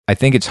I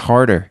think it's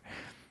harder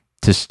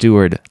to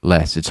steward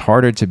less. It's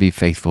harder to be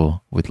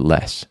faithful with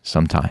less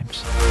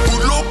sometimes.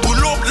 Pull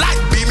up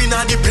like beaming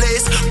on the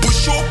place.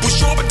 Push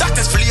up,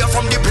 doctors flee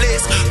from the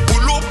place.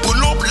 Pull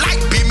up like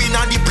beaming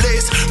on the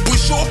place.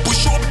 Push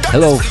up,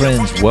 Hello,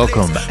 friends.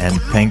 Welcome, and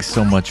thanks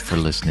so much for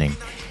listening.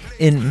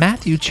 In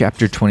Matthew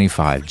chapter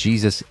 25,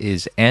 Jesus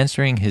is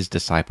answering his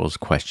disciples'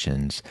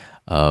 questions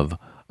of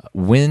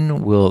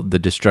when will the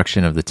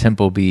destruction of the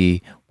temple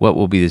be, what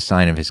will be the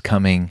sign of his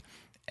coming,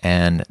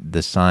 and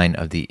the sign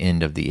of the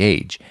end of the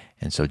age.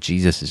 And so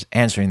Jesus is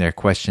answering their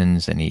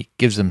questions, and he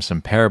gives them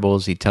some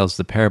parables. He tells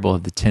the parable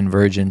of the 10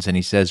 virgins, and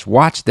he says,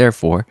 "Watch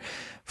therefore,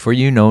 for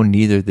you know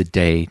neither the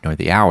day nor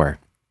the hour."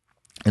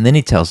 And then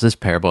he tells this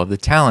parable of the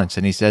talents,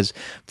 and he says,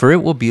 "For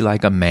it will be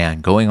like a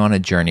man going on a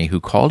journey who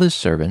called his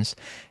servants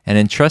and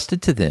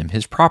entrusted to them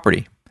his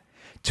property.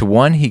 To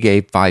one he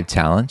gave 5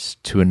 talents,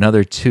 to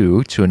another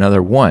 2, to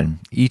another 1,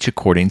 each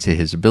according to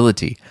his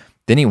ability.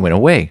 Then he went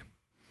away.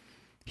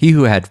 He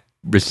who had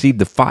received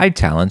the 5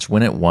 talents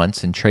went at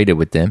once and traded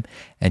with them,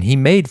 and he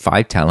made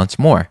 5 talents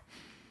more.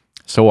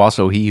 So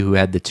also he who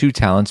had the 2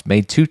 talents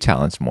made 2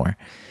 talents more.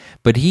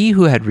 But he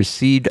who had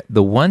received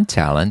the 1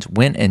 talent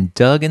went and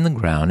dug in the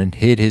ground and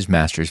hid his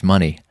master's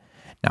money.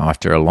 Now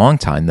after a long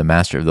time the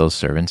master of those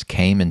servants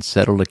came and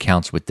settled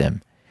accounts with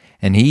them.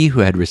 And he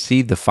who had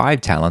received the 5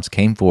 talents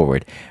came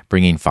forward,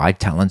 bringing 5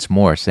 talents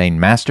more, saying,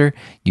 Master,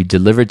 you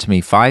delivered to me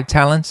 5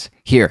 talents?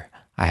 Here,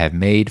 I have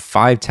made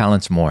 5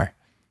 talents more.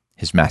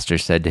 His master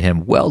said to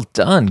him, Well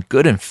done,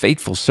 good and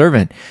faithful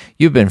servant.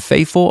 You've been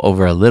faithful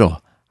over a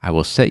little. I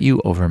will set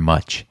you over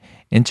much.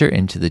 Enter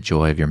into the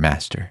joy of your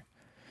master.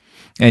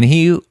 And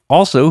he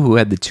also who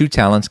had the 2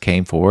 talents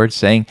came forward,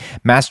 saying,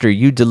 Master,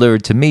 you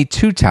delivered to me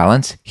 2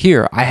 talents.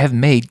 Here, I have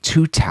made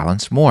 2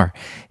 talents more.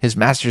 His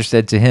master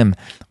said to him,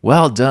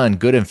 Well done,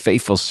 good and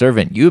faithful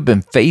servant. You have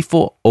been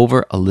faithful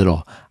over a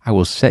little. I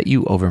will set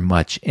you over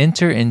much.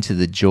 Enter into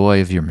the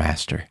joy of your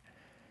master.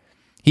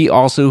 He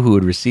also who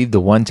had received the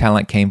 1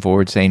 talent came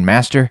forward, saying,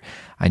 Master,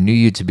 I knew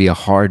you to be a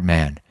hard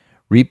man,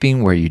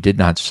 reaping where you did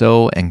not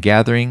sow, and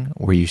gathering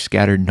where you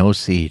scattered no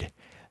seed.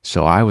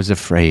 So I was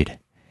afraid,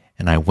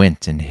 and I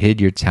went and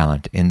hid your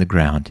talent in the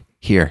ground.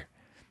 Here,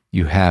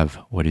 you have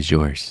what is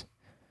yours.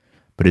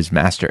 But his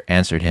master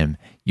answered him,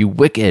 You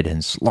wicked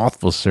and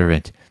slothful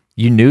servant,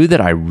 you knew that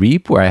I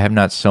reap where I have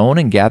not sown,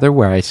 and gather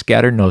where I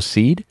scattered no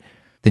seed?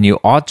 Then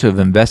you ought to have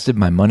invested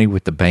my money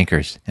with the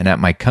bankers, and at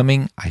my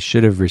coming I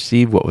should have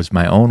received what was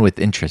my own with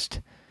interest.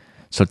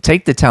 So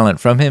take the talent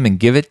from him and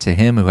give it to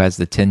him who has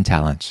the 10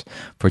 talents.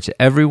 For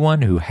to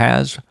everyone who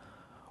has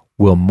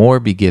will more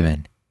be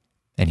given,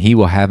 and he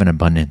will have an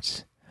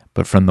abundance.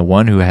 But from the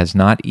one who has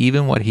not,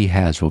 even what he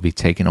has will be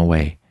taken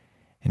away.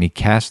 And he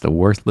cast the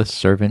worthless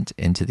servant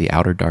into the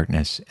outer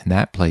darkness. In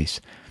that place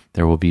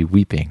there will be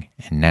weeping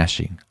and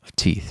gnashing of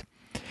teeth."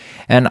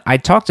 And I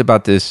talked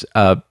about this,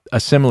 a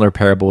similar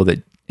parable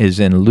that is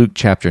in Luke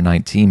chapter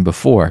 19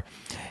 before.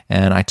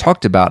 And I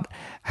talked about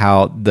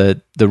how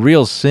the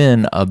real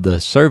sin of the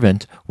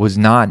servant was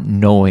not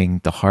knowing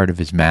the heart of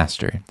his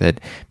master. That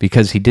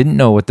because he didn't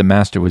know what the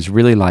master was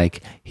really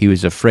like, he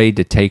was afraid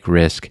to take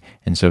risk,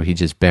 and so he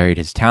just buried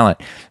his talent.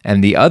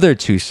 And the other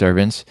 2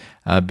 servants,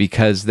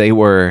 because they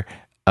were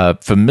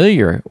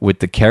familiar with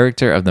the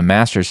character of the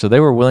master, so they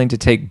were willing to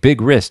take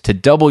big risks. To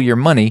double your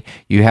money,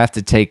 you have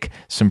to take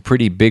some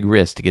pretty big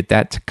risks to get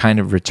that kind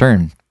of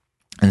return.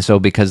 And so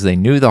because they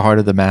knew the heart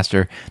of the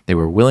master, they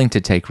were willing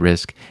to take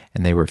risk,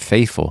 and they were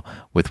faithful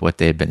with what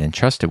they had been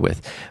entrusted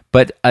with.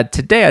 But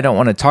today I don't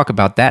want to talk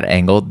about that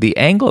angle. The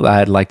angle that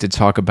I'd like to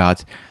talk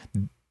about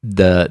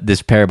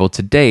this parable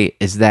today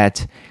is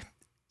that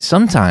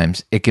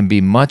sometimes it can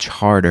be much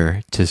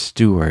harder to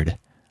steward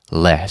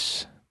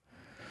less.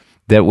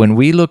 That when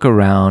we look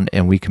around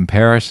and we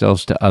compare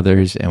ourselves to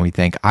others and we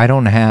think, I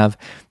don't have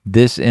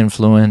this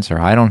influence, or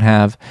I don't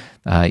have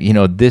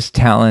this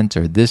talent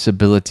or this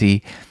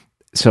ability,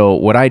 so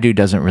what I do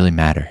doesn't really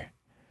matter.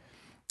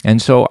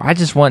 And so I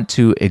just want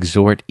to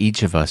exhort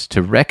each of us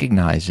to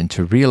recognize and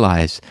to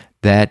realize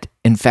that,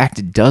 in fact,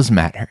 it does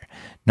matter.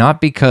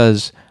 Not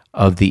because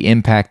of the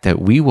impact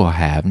that we will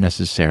have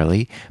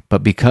necessarily,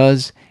 but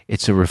because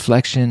it's a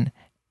reflection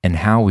in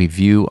how we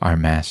view our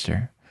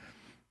master.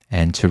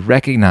 And to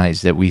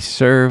recognize that we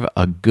serve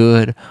a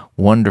good,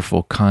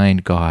 wonderful,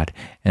 kind God.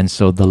 And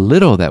so the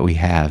little that we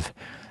have,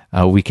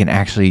 we can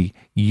actually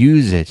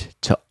use it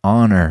to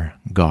honor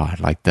God,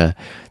 like the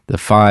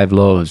 5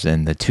 loaves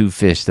and the 2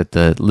 fish that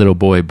the little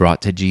boy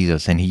brought to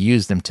Jesus, and he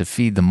used them to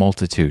feed the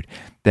multitude.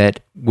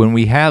 That when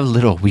we have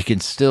little, we can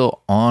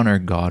still honor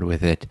God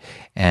with it,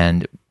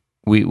 and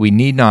we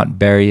need not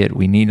bury it.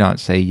 We need not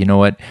say, you know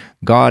what,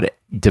 God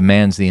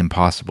demands the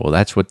impossible.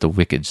 That's what the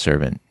wicked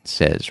servant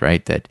says,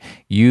 right? That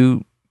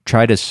you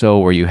try to sow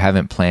where you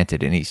haven't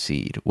planted any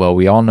seed. Well,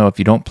 we all know if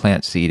you don't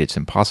plant seed, it's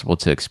impossible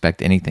to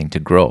expect anything to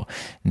grow.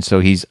 And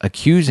so he's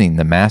accusing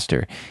the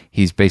master.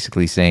 He's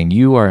basically saying,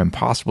 you are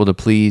impossible to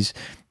please,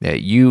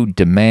 that you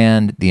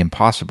demand the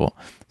impossible.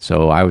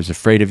 So I was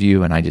afraid of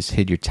you, and I just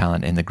hid your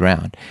talent in the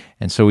ground.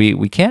 And so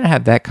we can't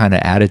have that kind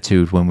of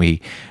attitude when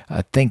we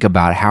think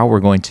about how we're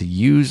going to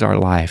use our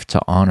life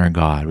to honor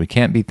God. We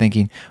can't be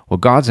thinking, well,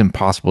 God's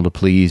impossible to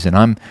please,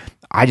 and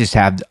I just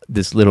have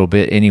this little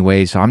bit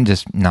anyway, so I'm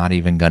just not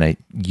even going to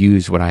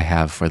use what I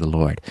have for the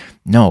Lord.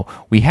 No,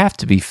 we have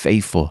to be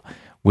faithful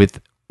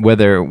with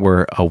whether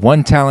we're a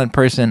 1-talent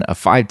person, a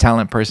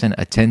 5-talent person,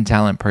 a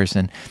 10-talent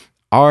person.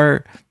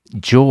 Our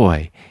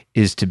joy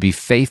is to be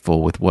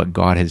faithful with what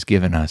God has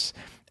given us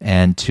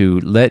and to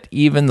let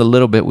even the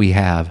little bit we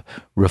have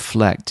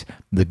reflect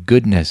the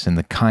goodness and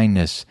the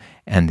kindness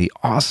and the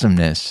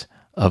awesomeness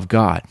of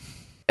God.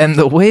 And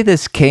the way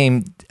this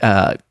came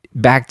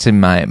back to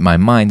my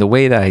mind, the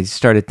way that I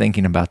started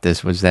thinking about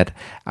this was that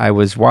I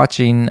was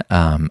watching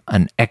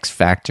an X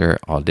Factor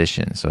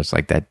audition. So it's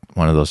like that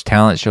one of those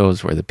talent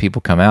shows where the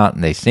people come out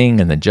and they sing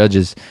and the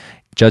judges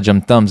judge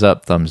them thumbs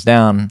up, thumbs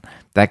down,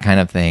 that kind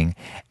of thing.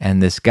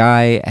 And this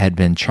guy had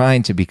been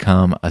trying to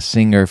become a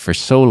singer for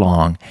so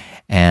long,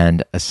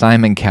 and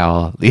Simon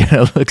Cowell,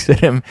 looks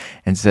at him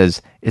and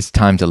says, "It's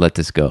time to let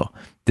this go.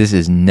 This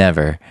is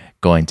never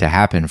going to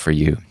happen for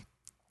you."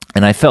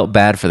 And I felt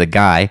bad for the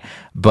guy,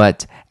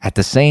 but at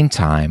the same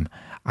time,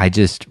 I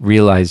just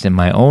realized in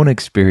my own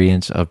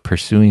experience of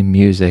pursuing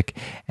music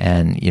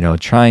and,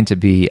 trying to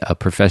be a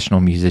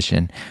professional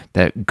musician,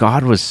 that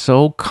God was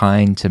so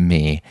kind to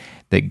me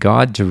that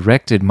God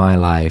directed my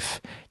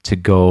life to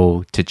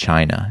go to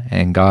China.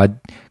 And God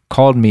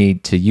called me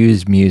to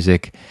use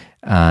music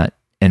and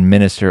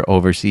minister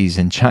overseas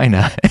in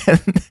China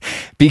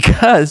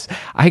because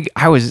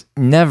I was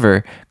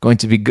never going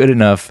to be good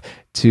enough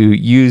to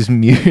use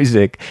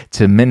music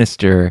to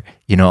minister,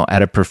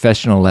 at a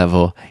professional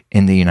level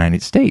in the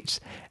United States.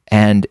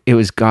 And it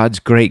was God's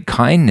great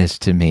kindness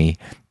to me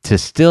to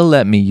still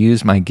let me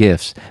use my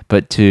gifts,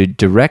 but to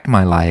direct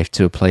my life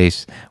to a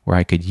place where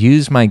I could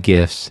use my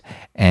gifts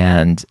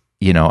and,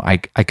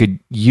 I could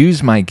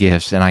use my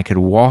gifts and I could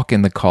walk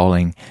in the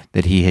calling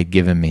that He had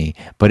given me.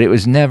 But it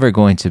was never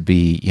going to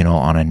be,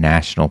 on a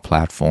national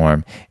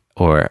platform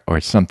or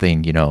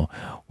something,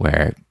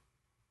 where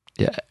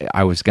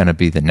I was going to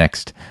be the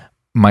next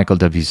Michael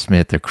W.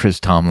 Smith or Chris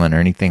Tomlin or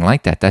anything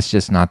like that. That's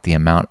just not the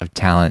amount of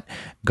talent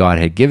God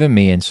had given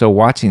me. And so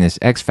watching this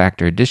X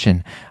Factor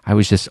edition, I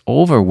was just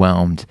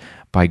overwhelmed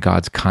by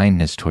God's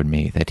kindness toward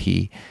me, that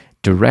He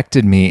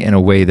directed me in a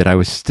way that I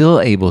was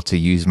still able to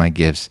use my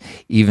gifts,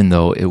 even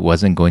though it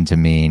wasn't going to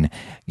mean,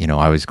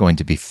 I was going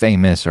to be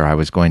famous or I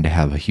was going to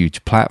have a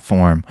huge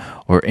platform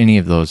or any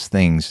of those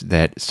things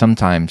that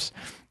sometimes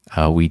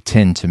we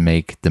tend to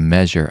make the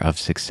measure of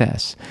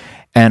success.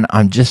 And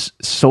I'm just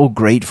so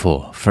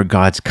grateful for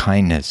God's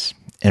kindness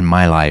in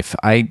my life.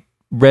 I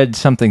read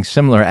something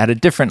similar at a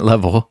different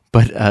level,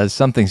 but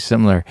something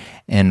similar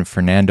in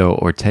Fernando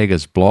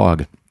Ortega's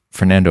blog.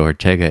 Fernando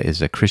Ortega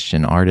is a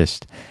Christian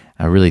artist,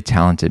 a really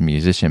talented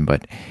musician,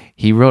 but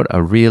he wrote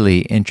a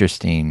really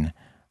interesting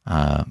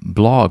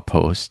blog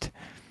post,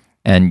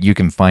 and you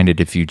can find it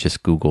if you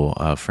just Google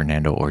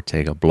Fernando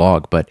Ortega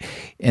blog. But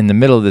in the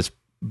middle of this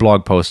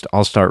blog post,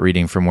 I'll start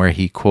reading from where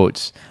he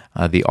quotes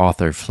the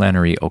author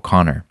Flannery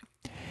O'Connor.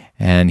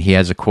 And he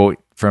has a quote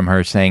from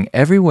her saying,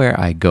 "Everywhere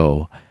I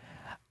go,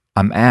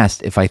 I'm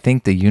asked if I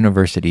think the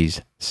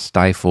universities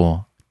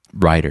stifle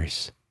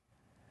writers.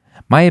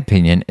 My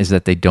opinion is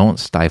that they don't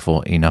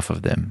stifle enough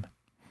of them.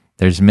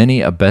 There's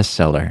many a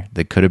bestseller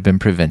that could have been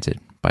prevented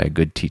by a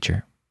good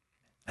teacher."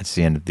 That's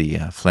the end of the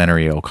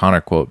Flannery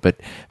O'Connor quote. But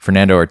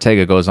Fernando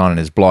Ortega goes on in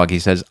his blog. He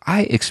says,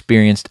 "I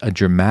experienced a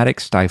dramatic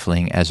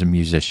stifling as a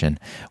musician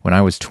when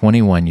I was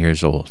 21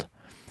 years old.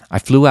 I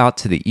flew out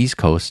to the East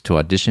Coast to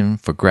audition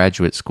for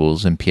graduate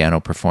schools in piano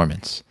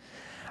performance.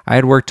 I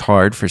had worked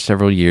hard for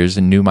several years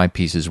and knew my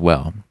pieces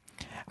well.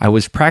 I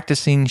was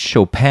practicing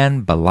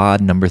Chopin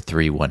Ballade No.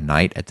 3 one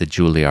night at the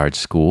Juilliard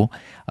School.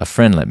 A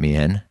friend let me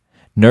in,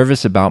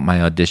 nervous about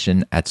my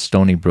audition at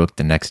Stony Brook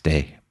the next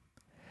day.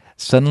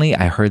 Suddenly,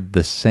 I heard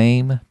the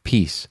same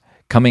piece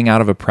coming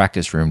out of a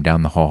practice room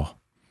down the hall.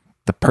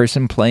 The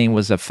person playing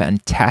was a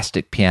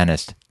fantastic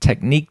pianist,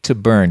 technique to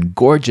burn,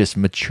 gorgeous,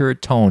 mature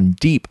tone,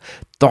 deep,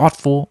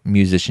 thoughtful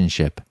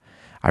musicianship.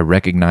 I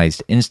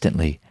recognized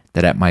instantly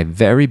that at my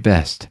very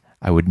best,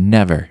 I would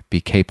never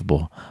be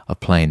capable of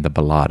playing the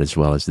ballade as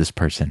well as this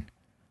person.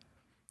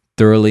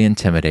 Thoroughly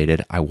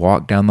intimidated, I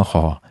walked down the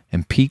hall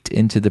and peeked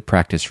into the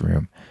practice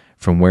room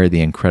from where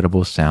the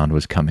incredible sound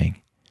was coming.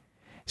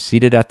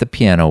 Seated at the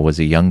piano was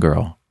a young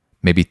girl,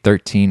 maybe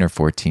 13 or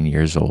 14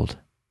 years old.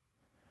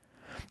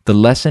 The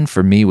lesson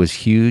for me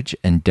was huge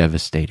and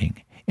devastating.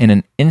 In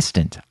an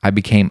instant, I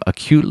became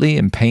acutely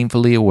and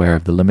painfully aware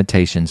of the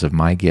limitations of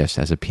my gifts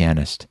as a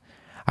pianist.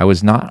 I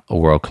was not a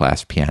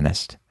world-class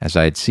pianist, as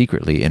I had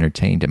secretly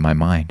entertained in my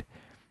mind.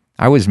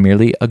 I was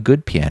merely a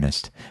good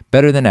pianist,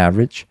 better than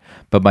average,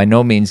 but by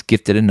no means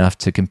gifted enough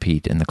to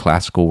compete in the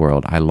classical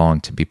world I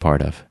longed to be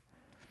part of.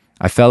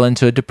 I fell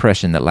into a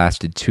depression that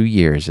lasted 2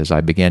 years as I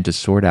began to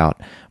sort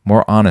out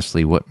more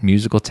honestly what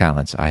musical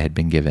talents I had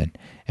been given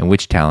and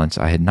which talents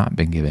I had not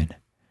been given.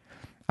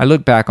 I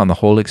look back on the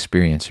whole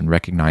experience and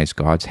recognize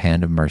God's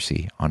hand of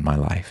mercy on my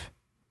life.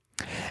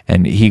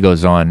 And he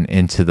goes on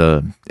into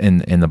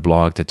in the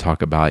blog to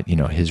talk about,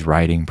 his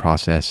writing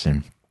process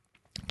and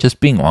just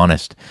being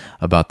honest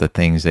about the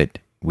things that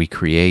we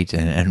create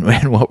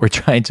and what we're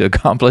trying to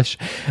accomplish.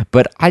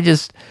 But I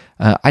just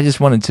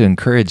wanted to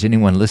encourage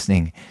anyone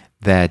listening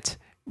that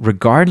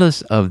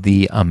regardless of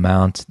the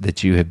amount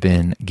that you have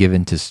been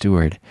given to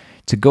steward,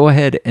 to go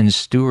ahead and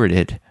steward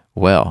it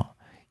well.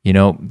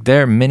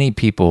 There are many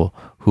people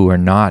who are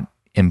not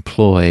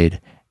employed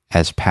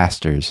as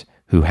pastors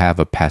who have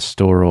a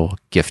pastoral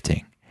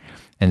gifting.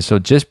 And so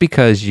just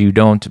because you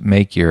don't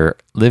make your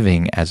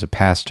living as a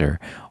pastor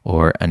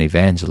or an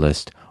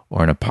evangelist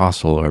or an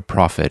apostle or a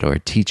prophet or a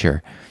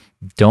teacher,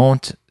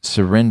 don't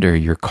surrender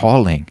your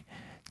calling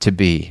to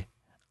be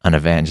an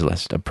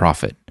evangelist, a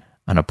prophet,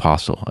 an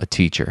apostle, a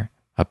teacher,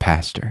 a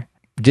pastor.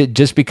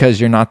 Just because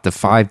you're not the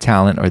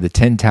 5-talent or the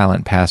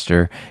 10-talent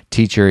pastor,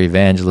 teacher,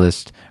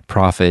 evangelist,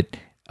 prophet,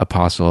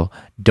 apostle,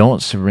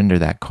 don't surrender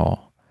that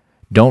call.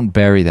 Don't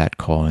bury that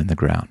call in the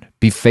ground.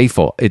 Be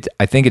faithful.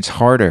 I think it's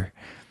harder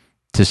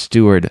to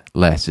steward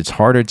less. It's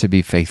harder to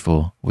be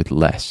faithful with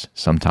less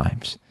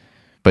sometimes.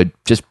 But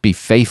just be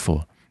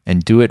faithful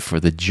and do it for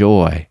the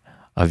joy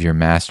of your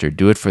master.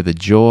 Do it for the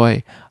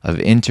joy of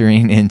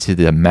entering into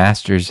the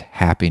master's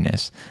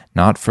happiness,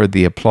 not for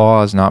the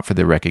applause, not for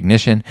the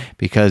recognition,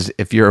 because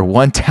if you're a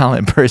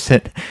 1-talent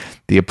person,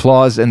 the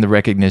applause and the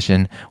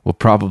recognition will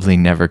probably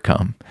never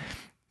come.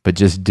 But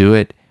just do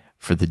it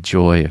for the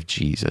joy of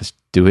Jesus.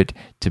 Do it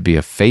to be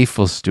a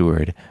faithful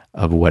steward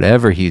of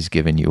whatever he's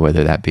given you,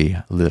 whether that be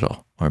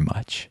little or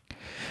much.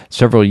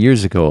 Several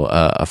years ago,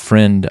 a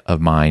friend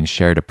of mine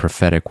shared a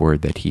prophetic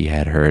word that he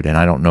had heard, and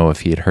I don't know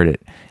if he had heard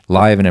it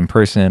live and in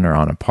person or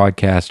on a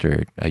podcast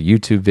or a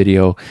YouTube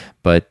video,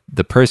 but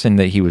the person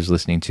that he was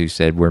listening to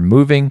said, we're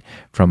moving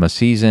from a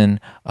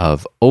season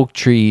of oak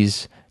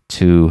trees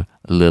to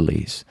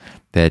lilies.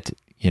 That,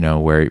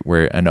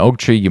 where an oak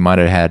tree, you might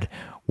have had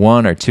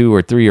 1 or 2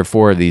 or 3 or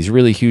 4 of these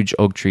really huge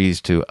oak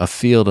trees to a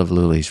field of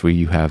lilies where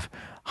you have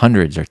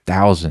hundreds or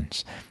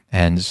thousands.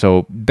 And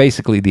so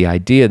basically the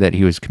idea that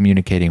he was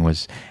communicating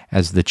was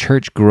as the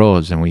church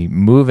grows and we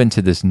move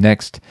into this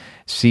next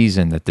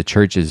season that the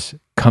church is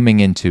coming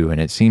into,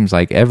 and it seems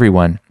like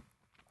everything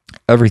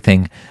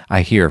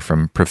I hear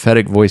from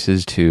prophetic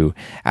voices to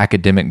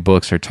academic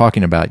books are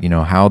talking about,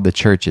 how the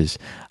church is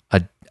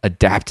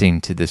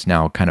adapting to this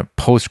now kind of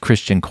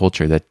post-Christian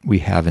culture that we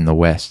have in the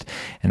West.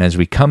 And as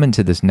we come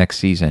into this next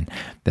season,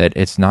 that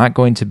it's not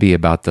going to be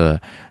about the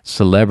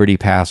celebrity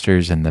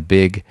pastors and the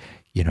big,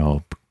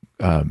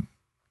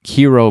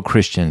 hero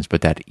Christians, but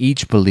that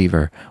each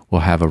believer will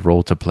have a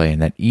role to play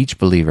and that each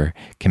believer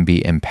can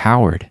be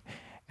empowered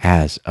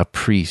as a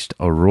priest,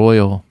 a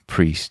royal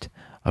priest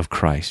of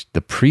Christ,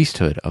 the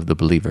priesthood of the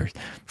believers.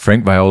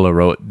 Frank Viola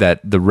wrote that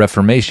the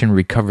Reformation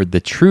recovered the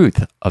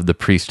truth of the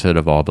priesthood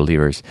of all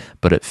believers,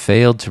 but it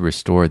failed to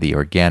restore the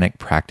organic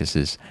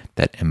practices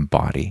that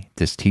embody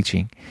this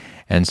teaching.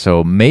 And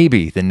so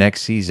maybe the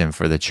next season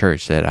for the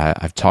church that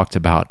I've talked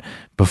about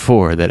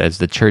before, that as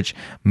the church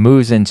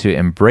moves into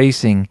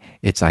embracing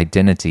its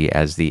identity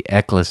as the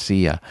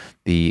ecclesia,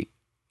 the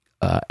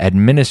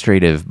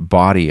administrative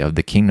body of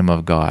the kingdom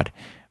of God,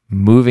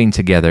 moving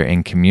together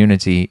in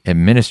community,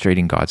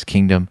 administrating God's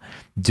kingdom,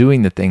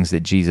 doing the things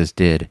that Jesus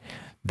did,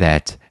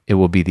 that it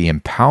will be the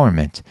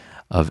empowerment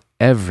of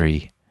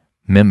every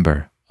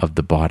member of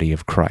the body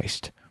of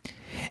Christ.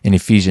 In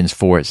Ephesians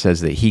 4, it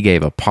says that he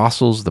gave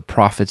apostles, the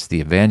prophets,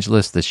 the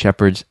evangelists, the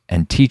shepherds,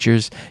 and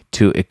teachers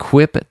to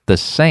equip the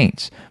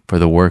saints for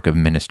the work of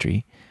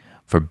ministry,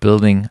 for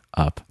building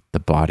up the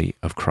body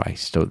of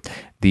Christ. So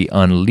the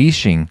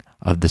unleashing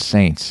of the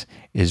saints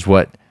is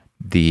what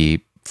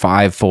the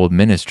fivefold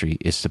ministry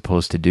is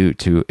supposed to do,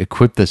 to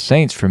equip the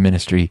saints for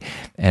ministry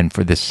and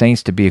for the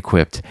saints to be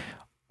equipped.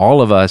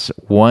 All of us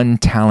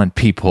 1-talent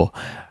people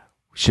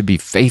should be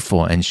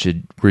faithful and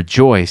should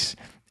rejoice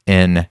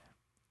in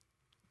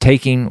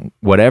taking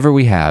whatever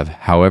we have,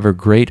 however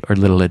great or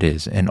little it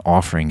is, and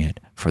offering it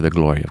for the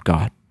glory of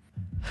God.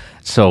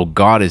 So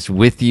God is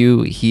with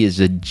you. He is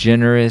a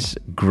generous,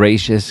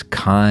 gracious,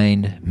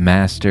 kind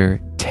master.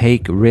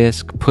 Take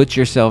risk, put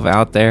yourself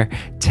out there,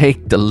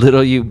 take the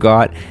little you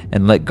got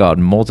and let God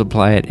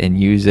multiply it and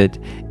use it,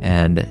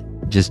 and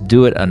just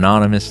do it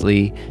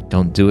anonymously.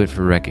 Don't do it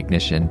for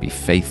recognition. Be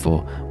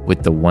faithful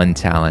with the 1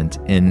 talent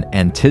in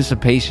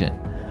anticipation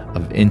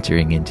of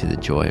entering into the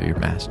joy of your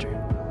master.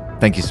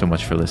 Thank you so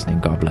much for listening.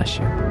 God bless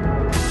you.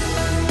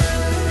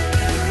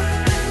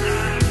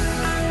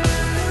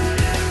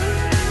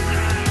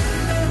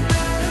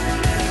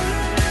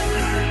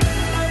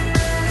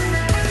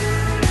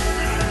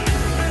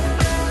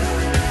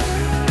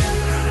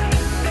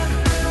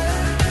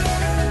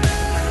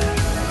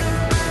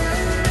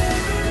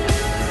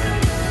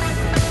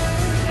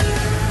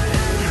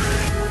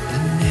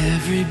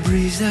 Every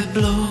breeze that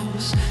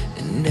blows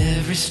and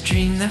every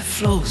stream that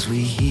flows, we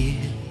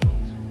hear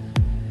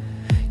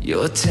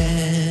your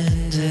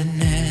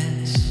tenderness.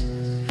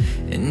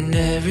 In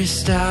every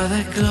star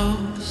that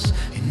glows,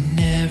 in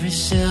every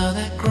cell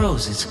that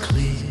grows, it's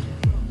clear.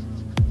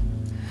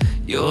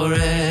 Your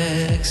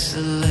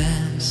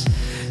excellence,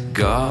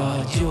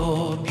 God,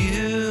 you're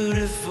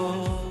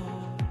beautiful.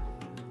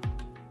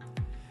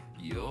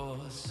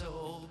 You're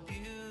so